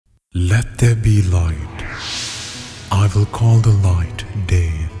Let there be light. I will call the light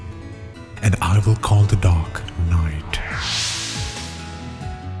day, and I will call the dark night.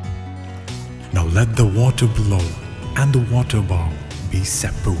 Now let the water below and the water above be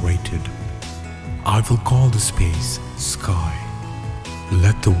separated. I will call the space sky.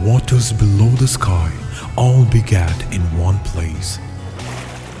 Let the waters below the sky all be gathered in one place,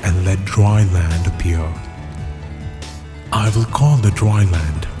 and let dry land appear. I will call the dry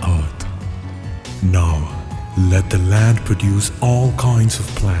land earth. Now let the land produce all kinds of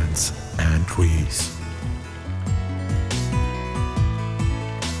plants and trees.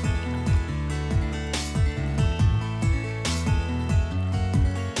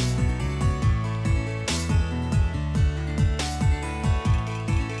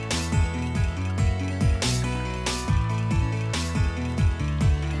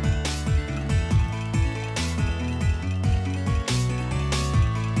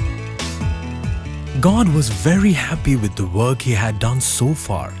 God was very happy with the work he had done so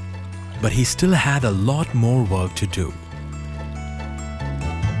far, but he still had a lot more work to do.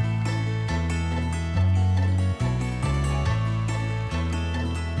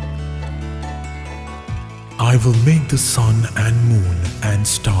 I will make the sun and moon and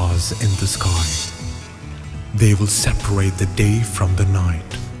stars in the sky. They will separate the day from the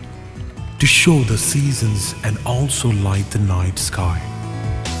night, to show the seasons and also light the night sky.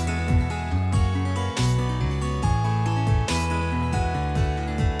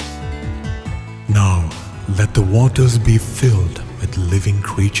 Now let the waters be filled with living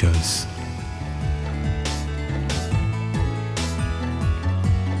creatures.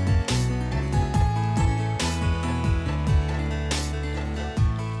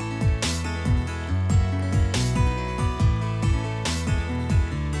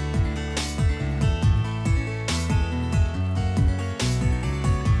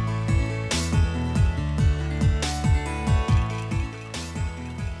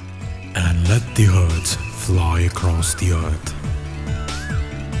 And let the birds fly across the earth.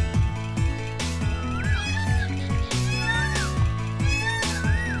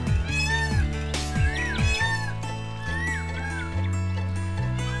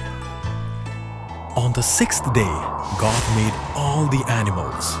 On the sixth day, God made all the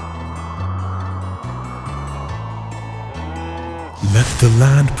animals. Let the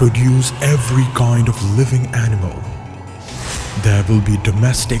land produce every kind of living animal. There will be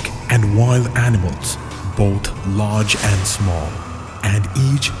domestic and wild animals, both large and small, and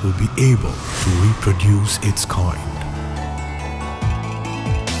each will be able to reproduce its kind.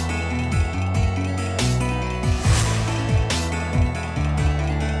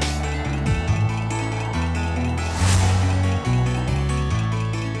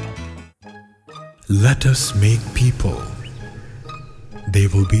 Let us make people. They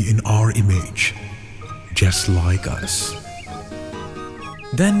will be in our image, just like us.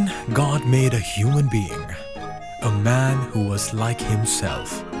 Then God made a human being, a man who was like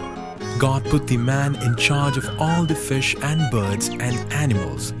himself. God put the man in charge of all the fish and birds and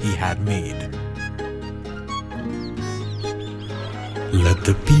animals he had made. Let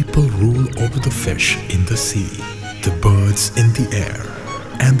the people rule over the fish in the sea, the birds in the air,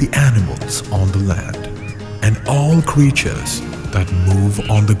 and the animals on the land, and all creatures that move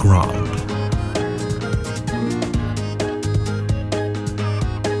on the ground.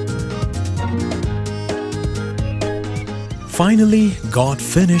 Finally, God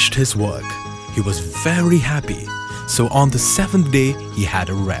finished his work. He was very happy. So on the seventh day, he had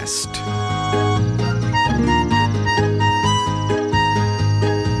a rest.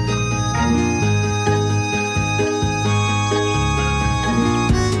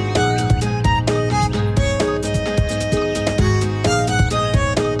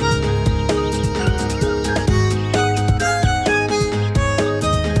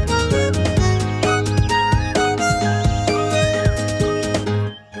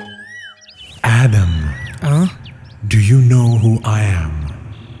 Adam, do you know who I am?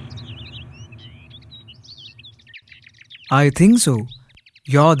 I think so.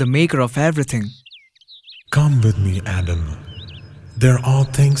 You're the maker of everything. Come with me, Adam. There are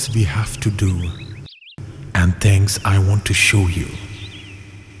things we have to do, and things I want to show you.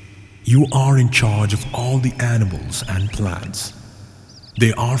 You are in charge of all the animals and plants.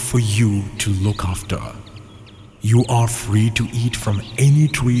 They are for you to look after. You are free to eat from any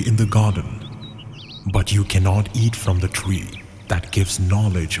tree in the garden, but you cannot eat from the tree that gives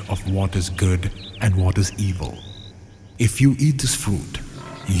knowledge of what is good and what is evil. If you eat this fruit,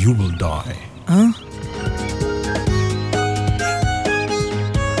 you will die.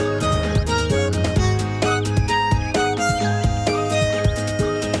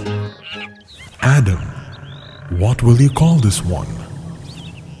 Adam, what will you call this one?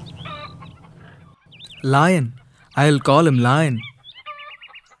 Lion. I'll call him Lion.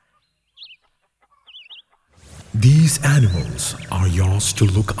 These animals are yours to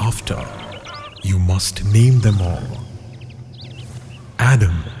look after. You must name them all.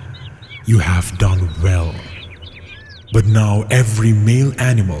 Adam, you have done well. But now every male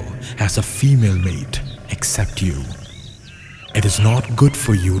animal has a female mate except you. It is not good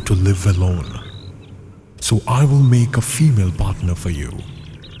for you to live alone. So I will make a female partner for you.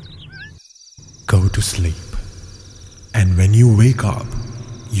 Go to sleep. And when you wake up,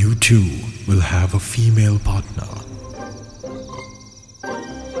 you too will have a female partner.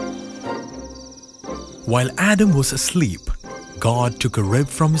 While Adam was asleep, God took a rib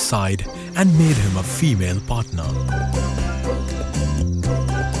from his side and made him a female partner.